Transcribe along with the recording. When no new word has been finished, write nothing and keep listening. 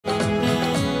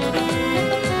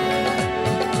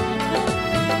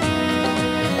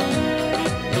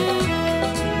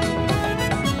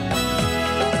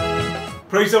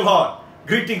Praise the Lord.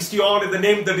 Greetings to you all in the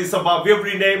name that is above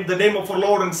every name, the name of our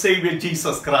Lord and Savior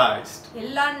Jesus Christ.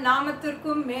 எல்லா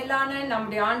நாமத்திற்கும் மேலான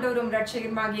நம்முடைய ஆண்டவரும்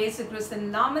இரட்சகருமாகிய இயேசு கிறிஸ்துவின்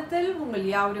நாமத்தில் உங்கள்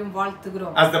யாவரையும்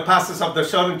வாழ்த்துகிறோம். As the pastors of the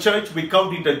Sharon church, we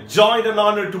count it a joy and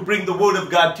honor to bring the word of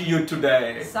God to you today.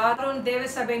 Sharon தேவ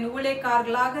சபையின்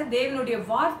ஊழியக்காரர்களாக தேவனுடைய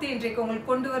வார்த்தை இன்றைக்கு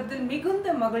உங்களுக்கு கொண்டு வருவதில்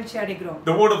மிகுந்த மகிழ்ச்சி அடைகிறோம்.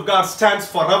 The word of God stands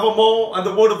forevermore and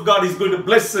the word of God is going to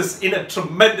bless us in a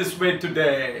tremendous way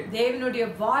today. தேவனுடைய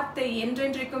வார்த்தை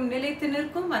என்றென்றைக்கும் நிலைத்து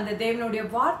நிற்கும். அந்த தேவனுடைய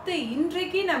வார்த்தை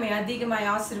இன்றைக்கு நம்மை அதிகமாய்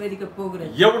ஆசீர்வதிக்க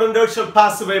போகிறது. Heaven and earth shall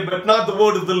pass away, but not the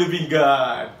word of the living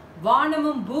God.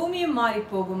 வானமும் பூமியும் மாறி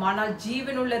போகும், ஆனால்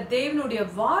ஜீவனுள்ள தேவனுடைய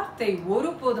வார்த்தை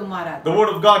ஒருபோதும் மாறாது. The word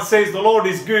of God says the Lord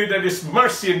is good and his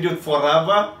mercy endureth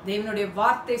forever. தேவனுடைய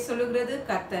வார்த்தை சொல்லுகிறது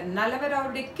கர்த்தர் நல்லவர்,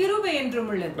 அவருடைய கிருபை என்றும்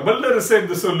உள்ளது. எல்லாரும்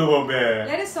சேர்ந்து சொல்லுவோமே.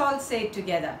 Let us all say it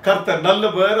together. கர்த்தர்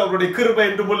நல்லவர், அவருடைய கிருபை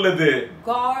என்றும் உள்ளது.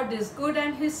 God is good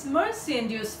and his mercy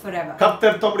endures forever.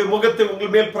 கர்த்தர் தம்முடைய முகத்தை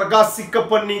உங்கள் மேல் பிரகாசிக்க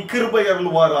பண்ணி கிருபை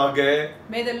அருள்வாராக.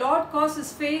 May the Lord cause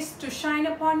his face to shine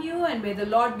upon you and may the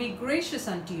Lord be gracious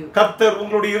unto you. கர்த்தர்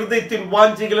உங்களுடைய இருதயத்தின்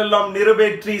வாஞ்சைகள் எல்லாம்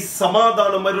நிறைவேற்றி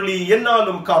சமாதானம் அருளி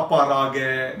என்னாலும் காப்பாராக.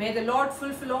 May the Lord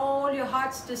fulfill all your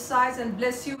heart's desires and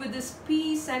bless you with his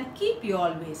peace and keep you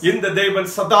always. இந்த தேவன்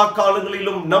சதா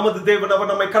காலங்களிலும் நமது தேவன்,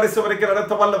 அவர் நம்மை கடைசி வரைக்கும்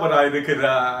நடத்த வல்லவராய்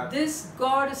இருக்கிறார். This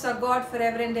God is our God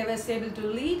forever and ever, is able to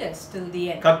lead us till the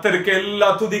end. கர்த்தருக்கு எல்லா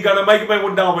துதி கன மகிமை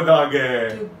உண்டாவதாக.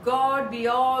 To God be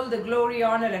all the glory,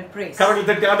 honor and praise. கரங்களை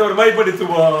தட்டி ஆண்டவரை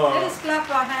மகிமைப்படுத்துவோம். Let us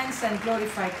clap our hands and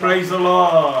glorify God. Praise the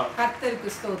Lord. கர்த்தருக்கு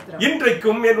ஸ்தோத்திரம்.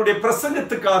 இன்றைக்கும் என்னுடைய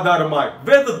பிரசங்கத்துக்கு ஆதாரமாய்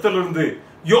வேதத்திலிருந்து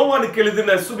யோவானுக்கு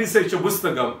எழுதின சுவிசேஷ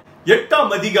புஸ்தகம்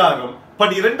 8ஆம் அதிகாரம்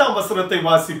 12ஆம் வசனத்தை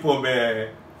வாசிப்போமே.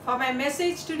 For my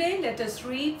message today, let us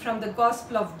read from the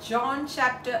Gospel of John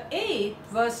chapter 8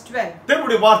 verse 12.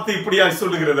 தேவனுடைய வார்த்தை இப்படியாய்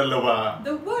சொல்லுகிறது அல்லவா?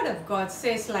 The word of God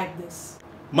says like this.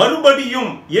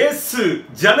 மறுபடியும் இயேசு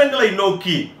ஜனங்களை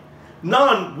நோக்கி,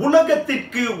 நான்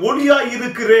உலகத்திற்கு ஒளியாய்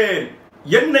இருக்கிறேன்,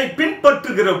 என்னை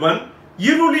பின்பற்றுகிறவன்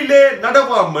இருளிலே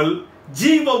நடவாமல்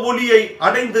ஜீவ ஒளியை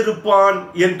அடைந்திருப்பான்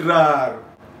என்றார்.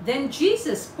 Then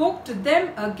Jesus spoke to them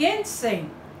again saying,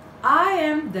 I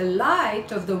am the light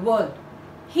of the world.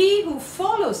 He who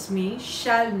follows me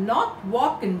shall not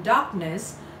walk in darkness,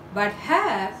 but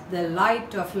have the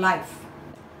light of life.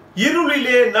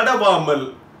 இருளிலே நடவாமல்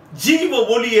ஜீவ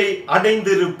ஒளியை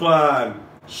அடைந்திருப்பான்.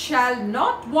 Shall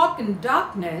not walk in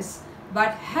darkness,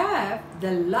 but have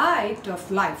the light of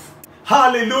life.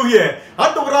 Hallelujah.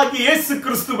 ஆண்டவராகிய இயேசு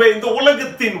கிறிஸ்துவே இந்த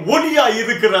உலகத்தின் ஒளியாய்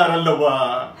இருக்கிறார் அல்லவா?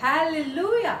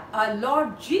 Hallelujah. Our Lord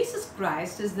Jesus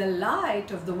Christ is the light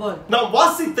of the world. நாம்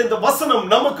வாசித்த இந்த வசனம்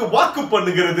நமக்கு வாக்கு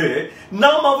பண்ணுகிறது,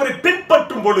 நாம் அவரை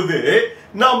பின்பற்றும் பொழுது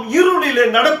நாம் இருளிலே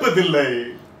நடப்பதில்லை.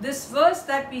 This verse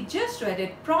that we just read,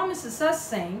 it promises us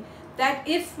saying that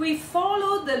if we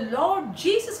follow the Lord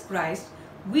Jesus Christ,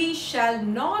 we shall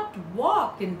not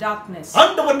walk in darkness.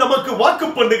 ஆண்டவர் நமக்கு வாக்கு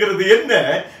பண்ணுகிறது என்ன?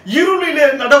 இருளிலே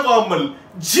நடவாமல்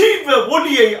ஜீவ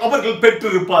ஒளியை அவர்கள்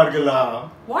பெற்றிருப்பார்களா?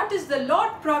 What is the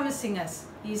Lord promising us?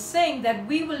 He is saying that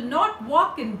we will not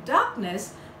walk in darkness,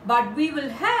 but we will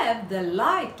have the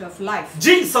light of life.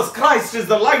 Jesus Christ is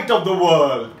the light of the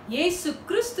world. இயேசு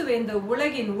கிறிஸ்துவே இந்த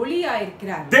உலகின் ஒளியாய்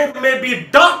இருக்கிறார். There may be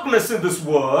darkness in this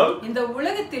world, இந்த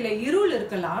உலகத்திலே இருள்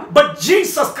இருக்கலாம். but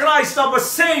Jesus Christ, our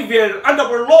Savior and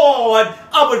our Lord,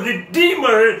 our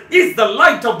Redeemer, is the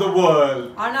light of the world.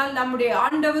 ஆனால் நம்முடைய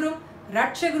ஆண்டவரும்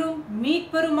இரட்சகரும்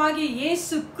மீட்பருமாகிய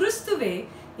இயேசு கிறிஸ்துவே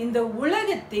இந்த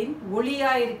உலகத்தின்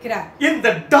ஒளியாய் இருக்கிறார். In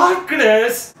the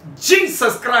darkness,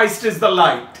 Jesus Christ is the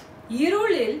light.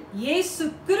 இருளில் இயேசு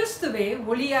கிறிஸ்துவே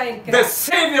ஒளியாய் The இருக்கிறார்.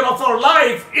 Savior of our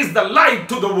life is the light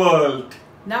to the world.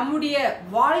 நம்முடைய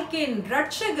வாழ்க்கையின்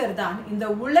இரட்சகர் தான் இந்த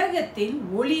உலகத்தின்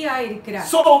ஒளியாய் இருக்கிறார்.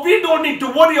 So we don't need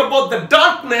to worry about the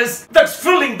darkness that's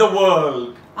filling the world.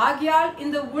 ஆகையால்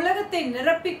இந்த உலகத்தை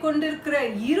நிரப்பிக் கொண்டிருக்கிற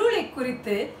இருளை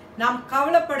குறித்து நாம்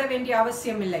கவலைப்பட வேண்டிய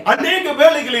அவசியம் இல்லை. அநேக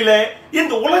வேளைகளிலே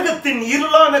இந்த உலகத்தின்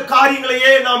இருளான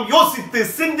காரியங்களையே நாம் யோசித்து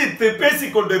சிந்தித்து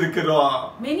பேசிக் கொண்டிருக்கிறோம்.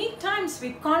 Many times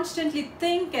we constantly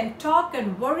think and talk and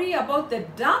worry about the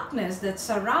darkness that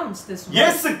surrounds this world.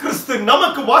 இயேசு கிறிஸ்து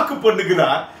நமக்கு வாக்கு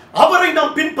பண்ணுகிறார், அவரை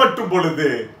நாம் பின்பற்றும்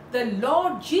பொழுது The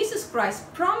Lord Jesus Christ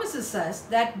promises us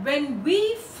that when we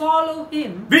follow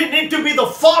him, we need to be the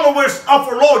followers of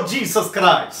our Lord Jesus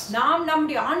Christ. நாம்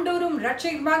நம்முடைய ஆண்டவரும்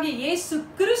இரட்சகருமாகிய இயேசு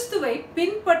கிறிஸ்துவை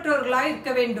பின்பற்றுவர்களாய்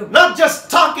இருக்க வேண்டும். Not just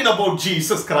talking about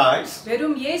Jesus Christ,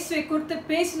 வெறும் இயேசுவை குறித்து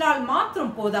பேசினால்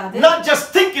மாத்திரம் போதாது. not just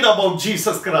thinking about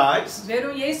Jesus Christ,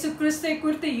 வெறும் இயேசு கிறிஸ்துவை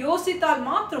குறித்து யோசித்தால்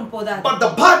மாத்திரம் போதாது. but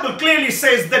the Bible clearly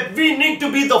says that we need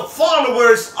to be the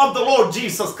followers of the Lord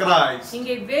Jesus Christ.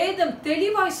 இங்கே வேதம்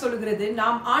தெளிவாய் சொல்கிறது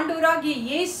நாம் ஆண்டவராகிய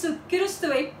இயேசு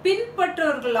கிறிஸ்துவை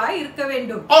பின்பற்றுவர்களாய் இருக்க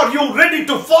வேண்டும். Are you ready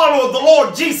to follow the Lord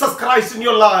Jesus Christ in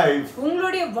your life?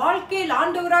 உங்களுடைய வாழ்க்கையில்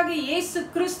ஆண்டவராகிய இயேசு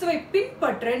கிறிஸ்துவை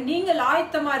பின்பற்ற நீங்கள்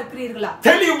ஆயத்தமா இருக்கிறீர்களா?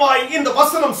 தெளிவாய் இந்த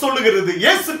வசனம் சொல்லுகிறது,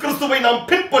 இயேசு கிறிஸ்துவை நாம்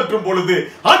பின்பற்றும் பொழுது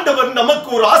ஆண்டவர் நமக்கு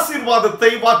ஒரு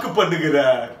ஆசீர்வாதத்தை வாக்கு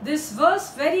பண்ணுகிறார். This verse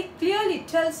very clearly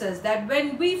tells us that when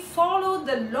we follow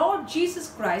the Lord Jesus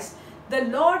Christ, the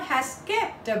Lord has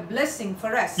kept a blessing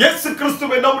for us. இயேசு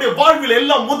கிறிஸ்துவே நம்முடைய வாழ்வில்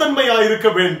எல்லாம் முதன்மையாய் இருக்க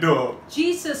வேண்டும்.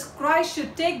 Jesus Christ should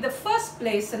take the first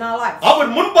place in our life. அவர்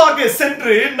முன்பாக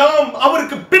சென்று நாம்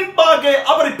அவருக்கு பின்பாக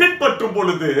அவரை பின்பற்றும்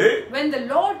பொழுது, when the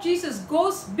Lord Jesus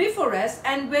goes before us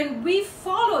and when we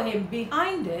follow him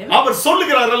behind him, அவர்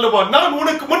சொல்லுகிறார் அல்லவா, நான்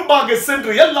உனக்கு முன்பாக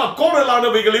சென்று எல்லா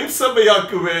கோணலானவைகளையும்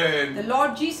செவ்வையாக்குவேன். the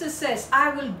Lord Jesus says, I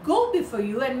will go before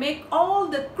you and make all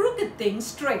the crooked things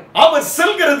straight. அவர்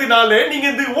செல்கிறதினாலே நீங்க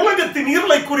இந்த உலகத்தின்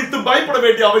இருளை குறித்து பயப்பட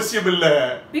வேண்டிய அவசியம் இல்ல.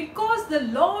 Because the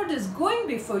Lord is going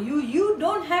before you, you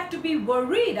don't have to be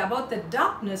worried about the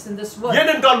darkness in this world.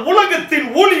 ஏனென்றால் உலகத்தின்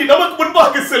ஒளி நமக்கு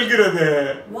முன்பாக செல்கிறது.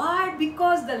 Why?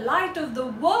 Because the light of the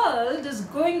world is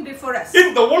going before us.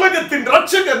 இந்த உலகத்தின்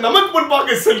இரட்சகர் நமக்கு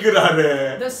முன்பாக செல்கிறார்.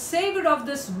 The savior of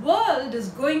this world is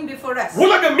going before us.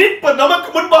 உலக மீட்பர்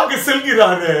நமக்கு முன்பாக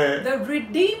செல்கிறார். The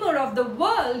redeemer of the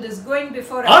world is going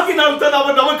before us. ஆகினால் தான்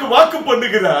அவர் நமக்கு வாக்கு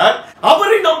பண்ணுகிறார்,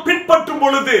 அவரை நாம் பின்பற்றும்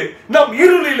பொழுது நாம்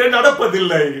இருளிலே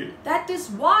நடப்பதில்லை. That is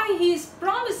why he is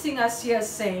promising us here,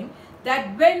 saying that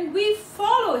when we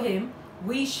follow him,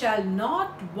 we shall not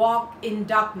walk in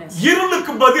darkness.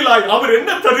 இருளுக்கு பதிலாய் அவர்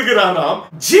என்ன தருகிறாராம்?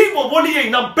 ஜீவ ஒளியை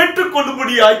நாம்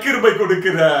பெற்றுக்கொள்ளும்படியாய் கிருபை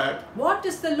கொடுக்கிறார். What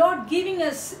is the Lord giving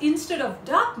us instead of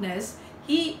darkness?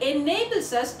 He enables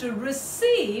us to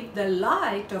receive the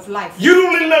light of life.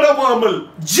 இருளில் நடவாமல்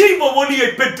ஜீவ ஒளியை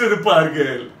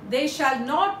பெற்றிருப்பார்கள். They shall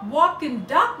not walk in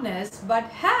darkness but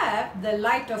have the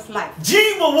light of life.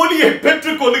 ஜீவ ஒளியை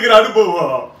பெற்றுக்கொள்ளுகிற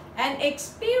அனுபவம், An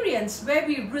experience where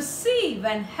we receive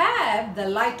and have the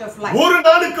light of life. ஒரு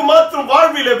நாளுக்கு மாத்திரம்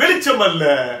வாழ்விலே வெளிச்சம் அல்ல.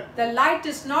 The light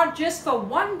is not just for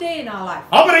one day in our life.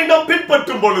 அவரை நாம்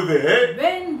பின்பற்றும் பொழுது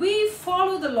When we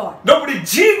follow the Lord, நம்முடைய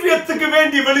ஜீவியத்துக்கு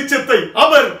வேண்டிய வெளிச்சத்தை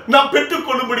அவர் நாம்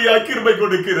பெற்றுக்கொள்ளும்படியாய் கிருபை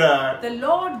கொடுக்கிறார். the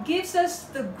Lord gives us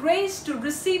the grace to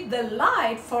receive the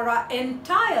light for our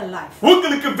entire life.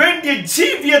 உங்களுக்கு வேண்டிய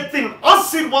ஜீவியத்தின்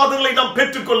ஆசீர்வாதங்களை நாம்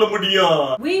பெற்றுக்கொள்ள முடியும்.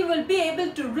 We will be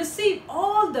able to receive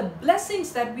all the blessings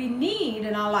that we need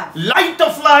in our life. Light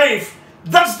of life,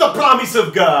 that's the promise of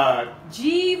God.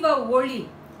 ஜீவ ஒளி,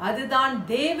 அதுதான்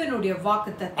தேவனுடைய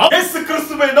வாக்குத்தத்தம். இயேசு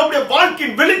கிறிஸ்துவே நம்முடைய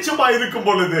வாழ்க்கையின் வெளிச்சமாய் இருக்கும்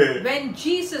பொழுது, When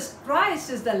Jesus Christ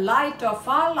is the light of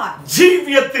our life,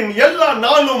 ஜீவியத்தின் எல்லா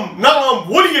நாளும் நாம்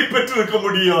ஒளியை பெற்றிருக்க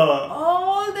முடியும்.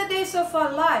 all the days of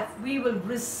our life we will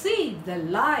receive the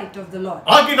light of the Lord.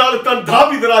 ஆகினால தான்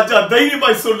தாவீது ராஜா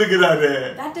தைரியமாய் சொல்லுகிறாரு,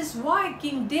 That is why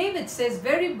King David says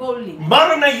very boldly,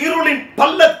 மரண இருளின்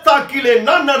பள்ளத்தாக்கிலே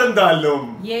நான் நடந்தாலும்,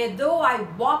 yea, though I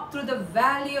walk through the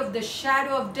valley of the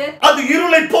shadow of death, அது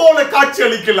இருளை போல காட்சி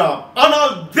அளிக்கலாம்,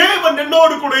 ஆனால் தேவன்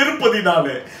என்னோடு கூட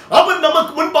இருப்பதினாலே, அவர்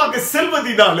நமக்கு முன்பாக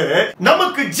செல்வதினாலே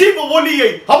நமக்கு ஜீவ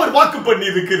ஒளியை அவர் வாக்கு பண்ணி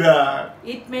இருக்கிறார்.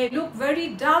 it may look very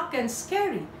dark and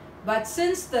scary, but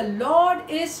since the Lord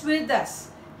is with us,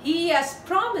 he has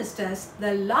promised us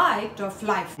the light of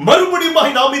life.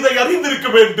 மறுபடியும் நாம் இதை அறிந்திருக்க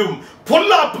வேண்டும்,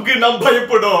 பொல்லாப்புக்கு நாம்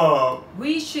பயப்படும்.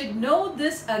 We should know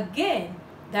this again,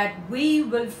 that we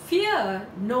will fear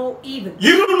no evil.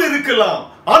 இருள் இருக்கலாம்,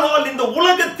 ஆனால் இந்த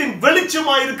உலகத்தின்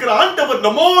வெளிச்சமாய் இருக்கிற ஆண்டவர்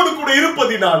நம்மோடு கூட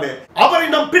இருப்பதினாலே, அவரை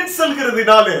நாம் பின்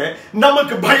செல்கிறதினாலே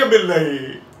நமக்கு பயம் இல்லை.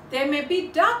 There may be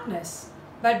darkness,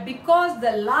 but because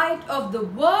the light of the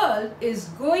world is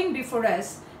going before us,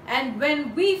 and when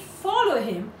we follow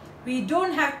him, we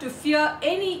don't have to fear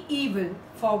any evil,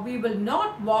 for we will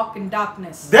not walk in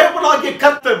darkness. தேவனாகிய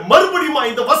கர்த்தர் மறுபடியும்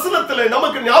இந்த வசனத்திலே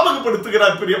நமக்கு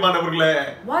ஞாபகப்படுத்துகிறார் பிரியமானவர்களே.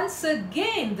 Once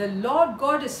again the Lord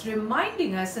God is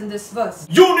reminding us in this verse.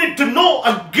 You need to know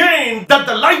again that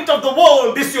the light of the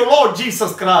world is your Lord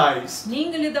Jesus Christ.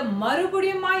 நீங்கள் இதை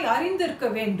மறுபடியுமாய் அறிந்திருக்க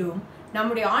வேண்டும்,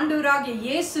 நம்முடைய ஆண்டவராகிய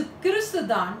இயேசு கிறிஸ்து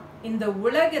தான் இந்த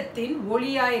உலகத்தின்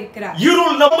ஒளியாய் இருக்கிறார்.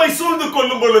 இருள் நம்மை சூழ்ந்து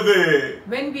கொள்ளும் பொழுது,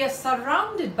 when we are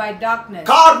surrounded by darkness,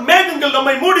 car மேகங்கள்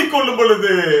நம்மை மூடிக்கொள்ளும்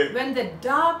பொழுது, when the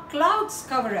dark clouds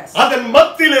cover us, அதன்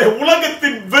மத்தியிலே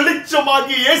உலகத்தின்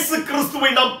வெளிச்சமாகிய இயேசு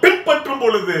கிறிஸ்துவை நாம் பின்பற்றும்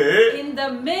பொழுது, in the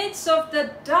midst of the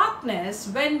darkness,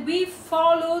 when we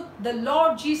follow the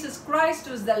Lord Jesus Christ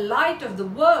who is the light of the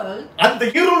world,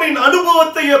 அந்த இருளின்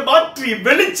அனுபவத்தை மாற்றி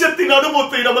வெளிச்சத்தின்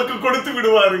அனுபவத்தை நமக்கு கொடுத்து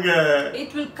விடுவாருங்க.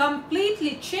 it will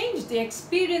completely change the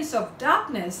experience of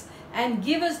darkness and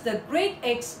give us the great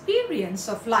experience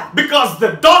of light. Because the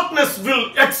darkness will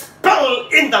expel dwell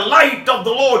in the light of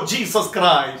the Lord Jesus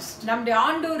Christ. நம்முடைய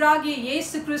ஆண்டவராகிய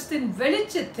இயேசு கிறிஸ்துவின்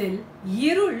வெளிச்சத்தில்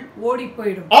இருள் ஓடி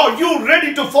போய்டும். Are you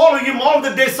ready to follow him all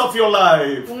the days of your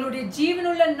life? உங்களுடைய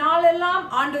ஜீவனுள்ள நாளெல்லாம்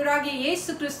ஆண்டவராகிய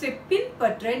இயேசு கிறிஸ்துவை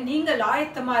பின்பற்ற நீங்கள்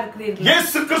ஆயத்தமா இருக்கிறீர்களா?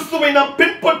 இயேசு கிறிஸ்துவை நாம்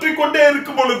பின்பற்றிக் கொண்டே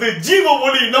இருக்கும் பொழுது ஜீவ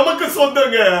ஒளி நமக்கு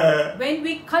சொந்தங்க. When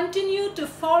we continue to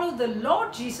follow the Lord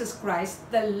Jesus Christ,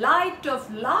 the light of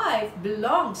life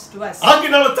belongs to us.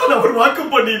 ஆகினால தான் அவர் வாக்கு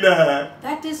பண்ணினார்.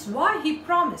 That is why he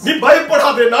promised. நீ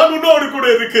பயப்படாதே, நான் உன்னோடு கூட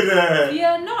இருக்கிறேன்.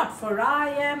 Fear not, for I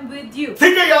am with you.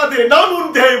 திகையாதே, நான் உன்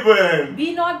தேவன். Be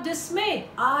not dismayed,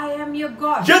 I am your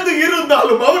God. எது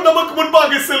இருந்தாலும் அவர் நமக்கு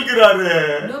முன்பாக செல்கிறார்.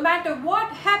 No matter what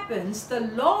happens, the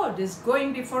Lord is going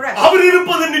before us. அவர்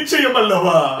இருப்பது நிச்சயம்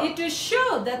அல்லவா? It is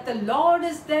sure that the Lord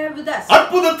is there with us.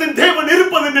 அற்புதத்தின் தேவன்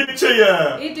இருப்பது நிச்சயம்.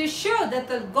 It is sure that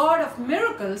the God of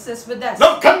miracles is with us.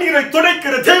 நம் கண்ணீரை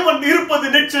துடைக்கிற தேவன் இருப்பது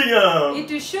நிச்சயம்.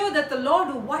 It is sure that the Lord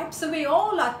who wipes away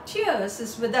all our tears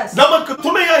is with us. நமக்கு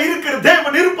துணையா இருக்கிற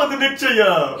தேவன் இருப்பது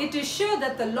நிச்சயம். It is sure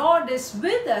that the Lord is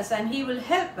with us and he will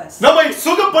help us. நம்மை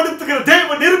சுகப்படுத்துகிற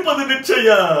தேவன் இருப்பது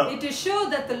நிச்சயம். It is sure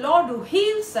that the Lord who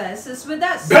heals us is with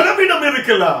us. பலவீனம்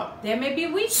இருக்கலாம். There may be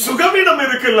weakness. சுகவீனம்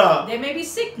இருக்கலாம். There may be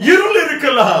sickness. இருள்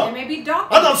இருக்கலாம். There may be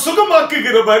darkness. ஆனால்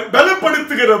சுகமாக்குகிறவர்,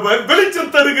 பலப்படுத்துகிறவர்,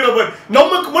 வெளிச்சம் தருகிறவர்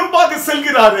நமக்கு முன்பாக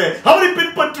செல்கிறாரே, அவரை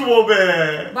பின்பற்றுவோமே.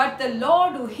 But the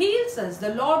Lord who heals us,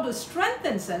 the Lord who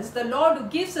strengthens us, the Lord who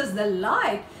gives us the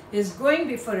light is going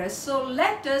before us, so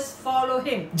let us follow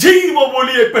him. ஜீவ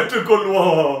ஒளியை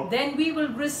பெற்றுக்கொள்வோம். Then we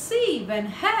will receive and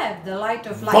have the light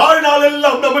of life.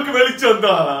 வாழ்நாளெல்லாம் நமக்கு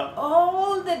வெளிச்சம்தான்.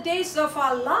 All the days of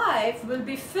our life will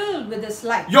be filled with this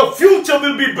light. Your future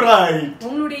will be bright.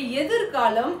 உங்களுடைய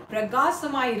எதிர்காலம்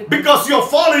பிரகாசமாய் இருக்கும். Because you are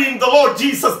following the Lord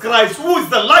Jesus Christ, who is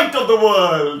the light of the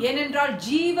world. ஏனென்றால்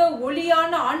ஜீவ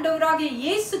ஒளியான ஆண்டவராகிய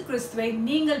இயேசு கிறிஸ்துவை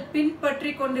நீங்கள்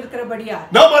பின்பற்றிக் கொண்டிருக்கிறபடியால்.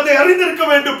 நாம் அதை அறிந்திருக்க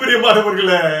வேண்டும்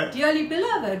பிரியமானவர்களே. Dearly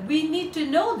beloved, we need to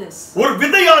know this. ஒரு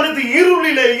விதையானது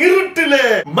இருளிலே, இருட்டிலே,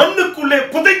 மண்ணுக்குள்ளே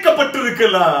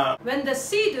புதைக்கப்பட்டிருக்கலாம். When the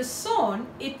seed is sown,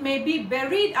 it may be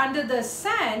buried under the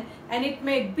sand and it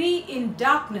may be in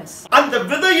darkness. அந்த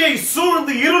விதையை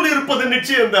சூழ்ந்து இருள் இருப்பது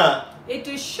நிச்சயம்தான். It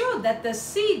is sure that the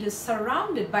seed is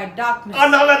surrounded by darkness.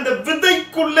 ஆனால் அந்த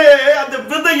விதைக்குள்ளே அந்த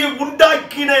விதையை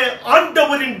உண்டாக்கின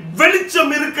ஆண்டவரின்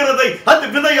வெளிச்சம் இருக்கிறதை அந்த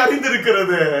விதை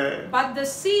அறிந்திருக்கிறது. But the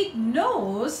seed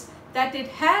knows that it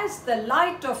has the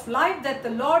light of life that the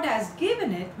Lord has given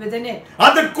it within it.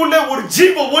 அதற்குள்ளே ஒரு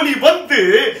ஜீவ ஒளி வந்து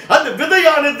அந்த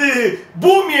விதையானது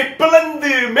பூமியை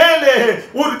பிளந்து மேலே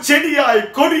ஒரு செடியாய்,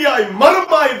 கொடியாய்,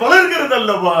 மரமாய் வளர்கிறது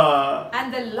அல்லவா? And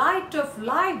the light of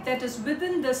life that is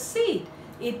within the seed,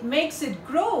 it makes it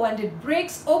grow and it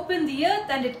breaks open the earth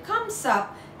and it comes up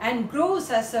and grows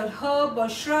as a herb or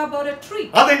shrub or a tree.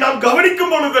 அதை நாம்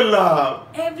கவனிக்கும் பொழுதெல்லாம்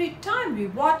Every time we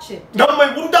watch it, நம்மை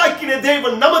உண்டாக்கின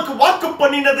தேவன் நமக்கு வாக்கு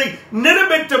பண்ணினதை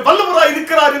நிறைவேற்ற வல்லவராய்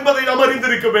இருக்கிறார் என்பதை நாம்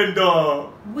அறிந்திருக்க வேண்டும்.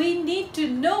 we need to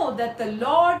know that the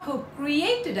Lord who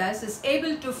created us is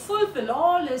able to fulfill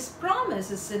all his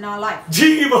promises in our life.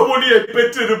 ஜீவ ஒளியை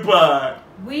பெற்றிருப்பார்.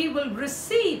 We will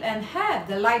receive and have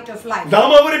the light of life.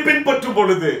 நாம் அவரை பின்பற்றும்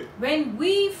பொழுது When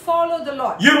we follow the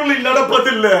Lord, இருளில்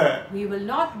நடப்பதில்லை. we will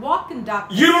not walk in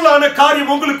darkness. இருளான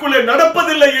காரியம் உங்களுக்குள்ளே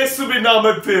நடப்பதில்லை இயேசுவின்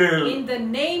நாமத்தில். In the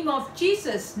name of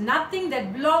Jesus, nothing that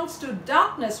belongs to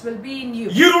darkness will be in you.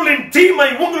 இருளின் தீமை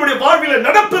உங்களுடைய வாழ்விலே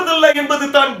நடப்பதில்லை என்பது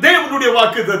தான் தேவனுடைய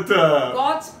வாக்குத்தத்தம்.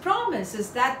 God's promise is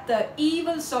that the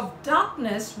evils of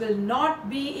darkness will not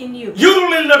be in you.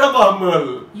 இருளில் நடவாமல்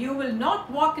You will not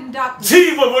walk in darkness, ஜீவ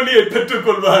ஒளியை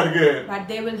பெற்றுக்கொள்வார்கள். but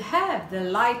they will have the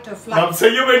light of நாம் life.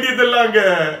 செய்ய வேண்டியதெல்லாங்க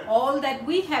All that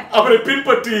we have to அவரை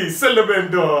பின்பற்றி செல்ல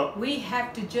வேண்டும். we have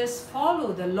to just follow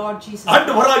the Lord Jesus.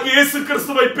 ஆண்டவராகிய இயேசு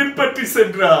கிறிஸ்துவை பின்பற்றி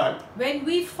சென்றார். When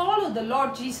we follow the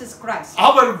Lord Jesus Christ,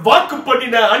 அவர் வாக்கு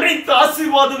பண்ணின அனைத்து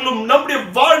ஆசீர்வாதங்களும் நம்முடைய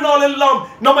வாழ்நாள் எல்லாம்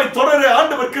நம்மை தொடர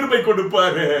ஆண்டவர் கிருபை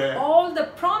கொடுப்பார். all the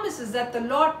promises that the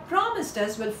Lord promised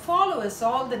us will follow us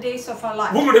all the days of our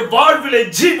life. உங்களுடைய வாழ்விலே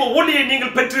ஜீவ ஒளியை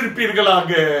நீங்கள் பெற்றிருப்பீர்களாக.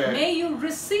 May you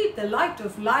receive the light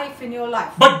of life in your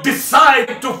life. But decide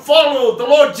to follow the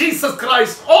Lord Jesus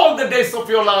Christ all the days of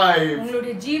your life.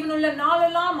 உங்களுடைய ஜீவனுள்ள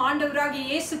நாளெல்லாம் ஆண்டவராகிய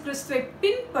இயேசு கிறிஸ்துவை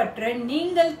பின்பற்ற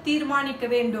நீங்கள் தீர்மானிக்க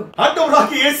வேண்டும்.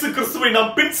 ஆண்டவராகிய இயேசு கிறிஸ்துவை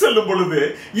நாம் பின் செல்லும் பொழுது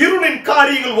இருளின்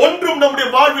காரியங்கள் ஒன்றும் நம்முடைய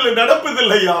வாழ்வில்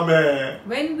நடப்பதில்லையாமே.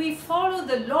 When we follow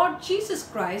the Lord Jesus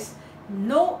Christ,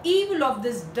 no evil of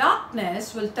this darkness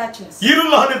will touch us.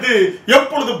 இருளானது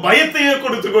எப்பொழுது பயத்தையே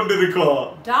கொடுத்து கொண்டிருக்கும்.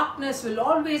 Darkness will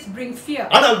always bring fear.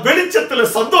 ஆனால் வெளிச்சத்திலே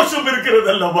சந்தோஷம் இருக்கிறது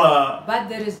அல்லவா? But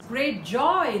there is great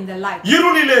joy in the light.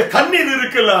 இருளிலே கண்ணீர்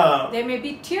இருக்கலாம். There may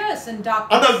be tears in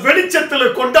darkness. ஆனால் வெளிச்சத்திலே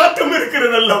கொண்டாட்டம்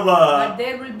இருக்கிறது அல்லவா? But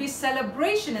there will be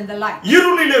celebration in the light.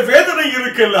 இருளிலே வேதனை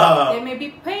இருக்கலாம். There may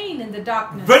be pain in the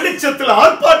darkness. வெளிச்சத்திலே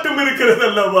ஆர்ப்பாட்டம் இருக்கிறது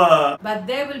அல்லவா? But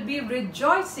there will be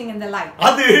rejoicing in the light.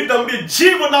 அது நம்முடைய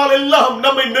ஜீவனால் எல்லாம்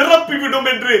நம்மை நிரப்பி விடும்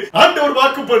என்று ஆண்டவர்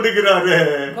வாக்கு பண்ணுகிறார்.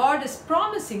 God is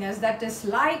promising us that His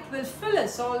light will fill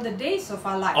us all the days of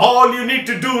our life. All you need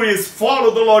to do is follow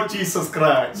the Lord Jesus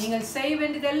Christ. நீங்கள் செய்ய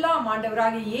வேண்டியதெல்லாம்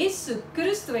ஆண்டவராகிய இயேசு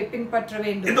கிறிஸ்துவை பின்பற்ற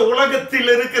வேண்டும். இந்த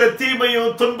உலகத்தில் இருக்கிற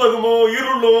தீமையும் துன்பமும்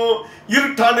இருளும்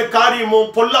இருட்டான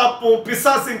காரியமும் பொல்லாப்பும்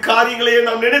பிசாசின் காரியங்களையே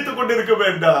நாம் நினைத்துக் கொண்டிருக்க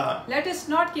வேண்டாம். Let us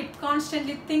not keep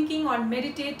constantly thinking on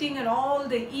meditating on all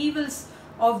the evils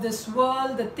of this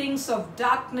world, the things of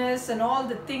darkness and all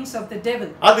the things of the devil.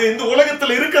 அது இந்த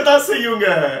உலகத்தில் இருக்கதான் செய்யுங்க.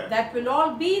 That will all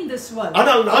be in this world.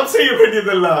 ஆனால் நாம் செய்ய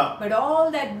வேண்டியதெல்லாம், but all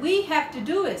that we have to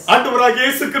do is ஆண்டவராகிய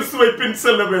இயேசு கிறிஸ்துவை பின்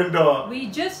செல்ல வேண்டும். we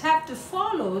just have to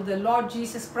follow the Lord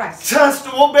Jesus Christ. Just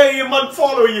obey him and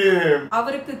follow him.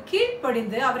 அவருக்கு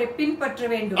கீழ்ப்படிந்து அவரை பின்பற்ற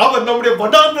வேண்டும். அவர் நம்முடைய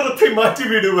வனாந்தரத்தை மாற்றி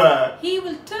விடுவார். He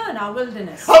will turn our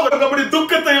wilderness. அவர் நம்முடைய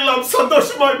துக்கத்தை எல்லாம்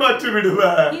சந்தோஷமாய் மாற்றி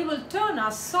விடுவார். He will turn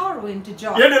our sorrow into joy.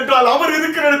 ஏனென்றால் அவர்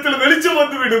இருக்கிற இடத்தில் வெளிச்சம்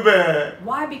வந்து விடுமே.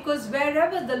 Why? Because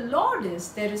wherever the Lord is,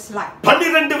 there is light.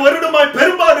 12 வருடமாய்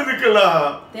பெரும்பாடு இருக்கலாம்.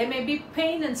 There may be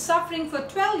pain and suffering for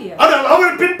 12 years. ஆனால்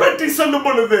அவர் பின்பற்றி செல்லும்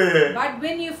பொழுது, but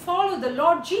when you follow the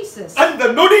Lord Jesus, அந்த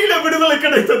நொடியில விடுதலை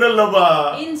கிடைத்ததல்லவா?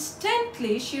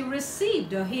 instantly she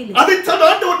received a healing. அதை தான்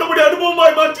ஆண்டவர் நம்முடைய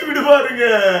அனுபவமாய் மாற்றி விடுவாருங்க.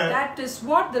 That is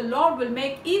what the Lord will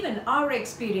make even our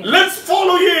experience. Let's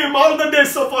follow him all the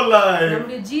days of our life.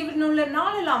 நம்முடைய ஜீவனுள்ள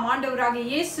நாளெல்லாம் ஆண்டவராகிய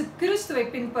இயேசு கிறிஸ்துவை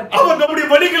பின்பற்ற அவர் நம்முடைய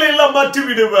வலிகளை எல்லாம் மாற்றி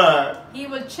விடுவார். He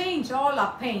will change all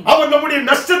our pain. அவர் நம்முடைய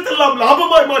நஷ்டத்தை எல்லாம்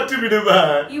லாபமாய் மாற்றி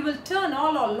விடுவார். He will turn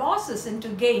all our losses into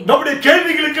gain. நம்முடைய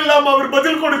கேள்விகளுக்கு எல்லாம் அவர்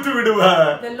பதில் கொடுத்து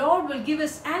விடுவார். The Lord will give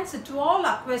us answer to all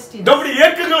our questions. நம்முடைய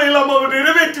ஏக்கங்களை எல்லாம் அவர்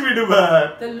நிறைவேற்றி விடுவார்.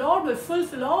 The Lord will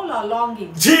fulfill all our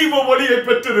longings. ஜீவ ஒளியை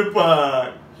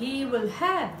பெற்றிருப்பார். He will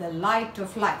have the light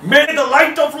of life. May the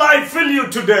light of life fill you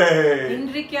today.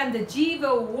 இன்றைக்கு அந்த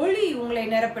ஜீவ ஒளி உங்களை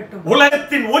நிரப்பட்டும்.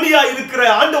 உலகத்தின் ஒளியாய் இருக்கிற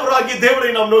ஆண்டவராகிய தேவனை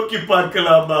நாம் நோக்கி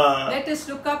பார்க்கலாமா? Let us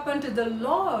look up unto the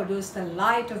Lord who is the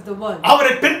light of the world.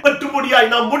 அவரை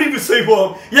பின்பற்றும்படியாய் நாம் முடிவு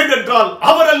செய்வோம். ஏனென்றால்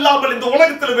அவர் அல்லாமல் இந்த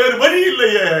உலகத்தில் வேறு வழி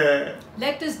இல்லையே.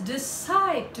 Let us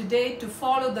decide today to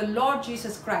follow the Lord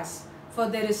Jesus Christ. For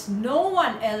there is no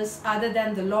one else other than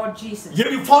the Lord Jesus. If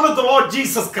you follow the Lord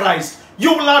Jesus Christ, you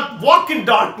will not walk in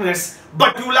darkness,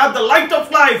 but you will have the light of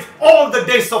life all the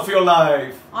days of your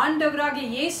life. ஆண்டவராகிய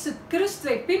இயேசு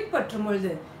கிறிஸ்துவை பின்பற்றும்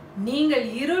பொழுது நீங்கள்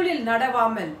இருளில்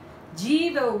நடவாமல்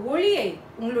ஜீவ ஒளியை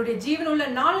உங்களுடைய ஜீவனுள்ள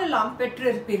நாளெல்லாம்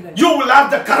பெற்றிருப்பீர்கள். You will have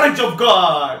the courage of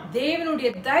God. தேவனுடைய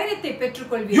தைரியத்தை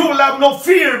பெற்றுக்கொள்வீர்கள். You will have no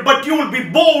fear, but you will be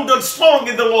bold and strong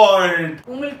in the Lord.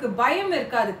 உங்களுக்கு பயம்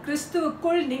இருக்காது.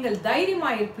 கிறிஸ்துவுக்குள் நீங்கள்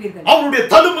தைரியமாய் இருப்பீர்கள். அவருடைய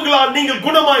தழும்புகளால் நீங்கள்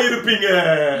குணமாய் இருப்பீங்க.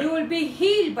 You will be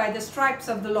healed by the stripes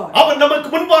of the Lord. அவர் நமக்கு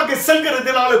முன்பாக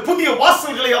செல்கிறதினால புதிய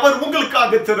வாசல்களை அவர்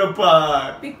உங்களுக்காக திறப்பார்.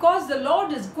 Because the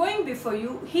Lord is going before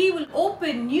you, he will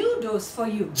open new doors for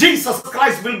you. Jesus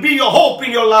Christ will be your hope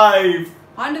in your life.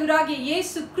 ஆண்டவராகிய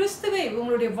இயேசு கிறிஸ்துவே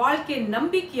உங்களுடைய வாழ்க்கையின்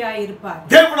நம்பிக்கையாய் இருப்பார்.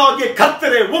 தேவனாகிய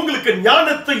கர்த்தரே உங்களுக்கு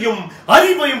ஞானத்தையும்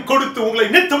அறிவையும் கொடுத்து உங்களை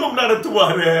நித்தமும்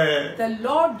நடத்துவார். The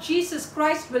Lord Jesus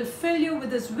Christ will fill you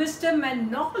with his wisdom and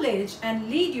knowledge and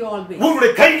lead you always.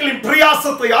 உங்களுடைய கைகளின்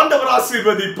பிரயாசத்தை ஆண்டவர்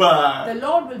ஆசீர்வதிப்பார். The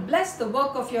Lord will bless the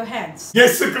work of your hands.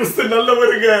 இயேசு கிறிஸ்து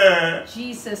நல்லவருங்க.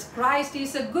 Jesus Christ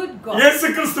is a good God. இயேசு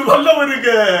கிறிஸ்து நல்லவருங்க.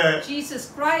 Jesus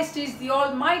Christ is the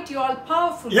almighty, all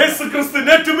powerful. இயேசு கிறிஸ்து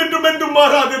நேற்றும் இன்றும் என்றும்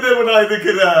மாறாத தேவனாய்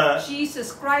இருக்கிறார். Jesus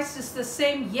Christ is the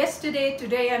same yesterday,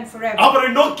 today and forever. அவரை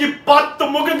நோக்கி பார்த்த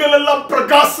முகங்கள் எல்லாம்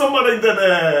பிரகாசம் அடைந்தன.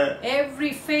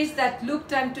 Every face that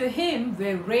looked unto him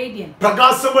were radiant.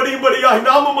 பிரகாசம் அடையும்படியாய்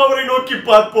நாமும் அவரை நோக்கி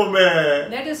பார்ப்போமே.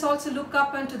 Let us also look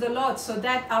up unto the Lord so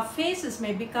that our faces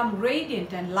may become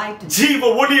radiant and lightened.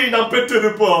 ஜீவ ஒளியை நாம்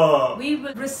பெற்றிருப்போம். We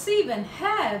will receive and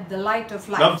have the light of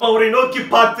life. நாம் அவரை நோக்கி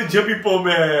பார்த்து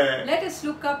ஜெபிப்போமே. Let us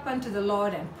look up unto the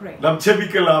Lord and pray. நாம்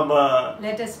ஜெபிக்கலாமா?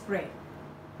 Let us pray.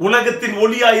 உலகத்தின்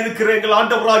ஒளியாய் இருக்கிற எங்கள்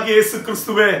ஆண்டவராகிய இயேசு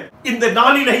கிறிஸ்துவே, இந்த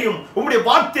நாளிலேயும் உம்முடைய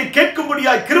வார்த்தையை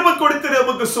கேட்கும்படியாய் கிருபை கொடுத்து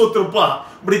நமக்கு ஸ்தோத்திரப்பா.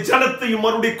 உம்முடைய ஜனத்தையும்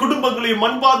அவருடைய குடும்பங்களையும்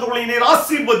அன்பார்ந்தவர்களையும் நீர்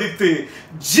ஆசீர்வதித்து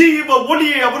ஜீவ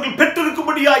ஒளியை அவர்கள்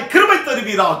பெற்றிருக்கும்படியாய் கிருபை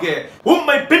தருவீராக.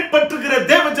 உம்மை பின்பற்றுகிற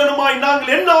தேவ ஜனமாய்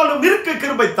நாங்கள் என்னாலும் இருக்க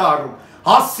கிருபை தாரும்.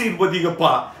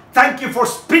 ஆசீர்வதிங்கப்பா. Thank you for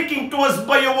speaking to us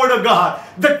by your word of God,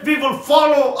 that we will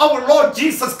follow our Lord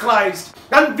Jesus Christ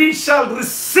and we shall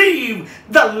receive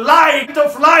the light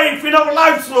of life in our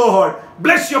lives, Lord.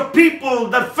 Bless your people,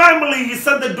 their families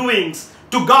and their doings.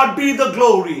 To God be the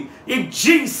glory. In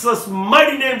Jesus'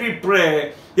 mighty name we pray.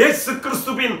 இயேசு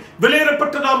கிறிஸ்துவின்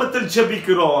விலையேறப்பட்ட நாமத்தில்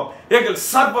ஜெபிக்கிறோம் எங்கள்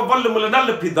சர்வ வல்லமையுள்ள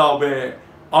நல்ல பிதாவே,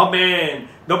 ஆமென்.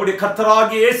 நம்முடைய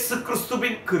கர்த்தராகிய இயேசு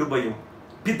கிறிஸ்துவின் கிருபையும்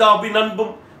பிதாவின்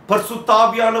அன்பும் பரிசுத்த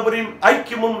ஆவியானவரின்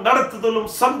ஐக்கியமும் நடத்துதலும்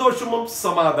சந்தோஷமும்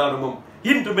சமாதானமும்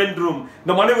இன்றும் என்றும்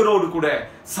நம் அனைவரோடு கூட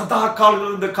சதா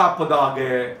காலங்களிலிருந்து காப்பதாக.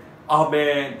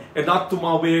 ஆமென். என்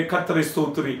ஆத்துமாவே கர்த்தரை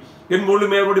ஸ்தோத்திரி, என்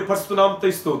முழுமையே அவருடைய பரிசுத்த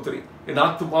நாமத்தை ஸ்தோத்திரி. என்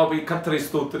ஆத்துமாவே கர்த்தரை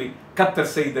ஸ்தோத்திரி,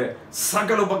 கர்த்தர் செய்த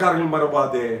சகல உபகாரங்கள்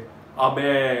மறவாதே.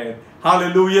 Amen.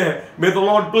 Hallelujah. May the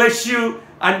Lord bless you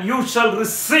and you shall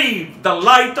receive the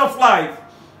light of life.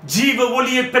 ஜீவ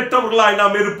ஒளியை பெற்றவர்களாய்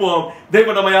நாம் இருப்போம்.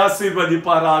 தேவன் நம்மை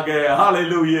ஆசீர்வதிப்பாராக.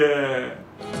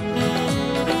 Hallelujah.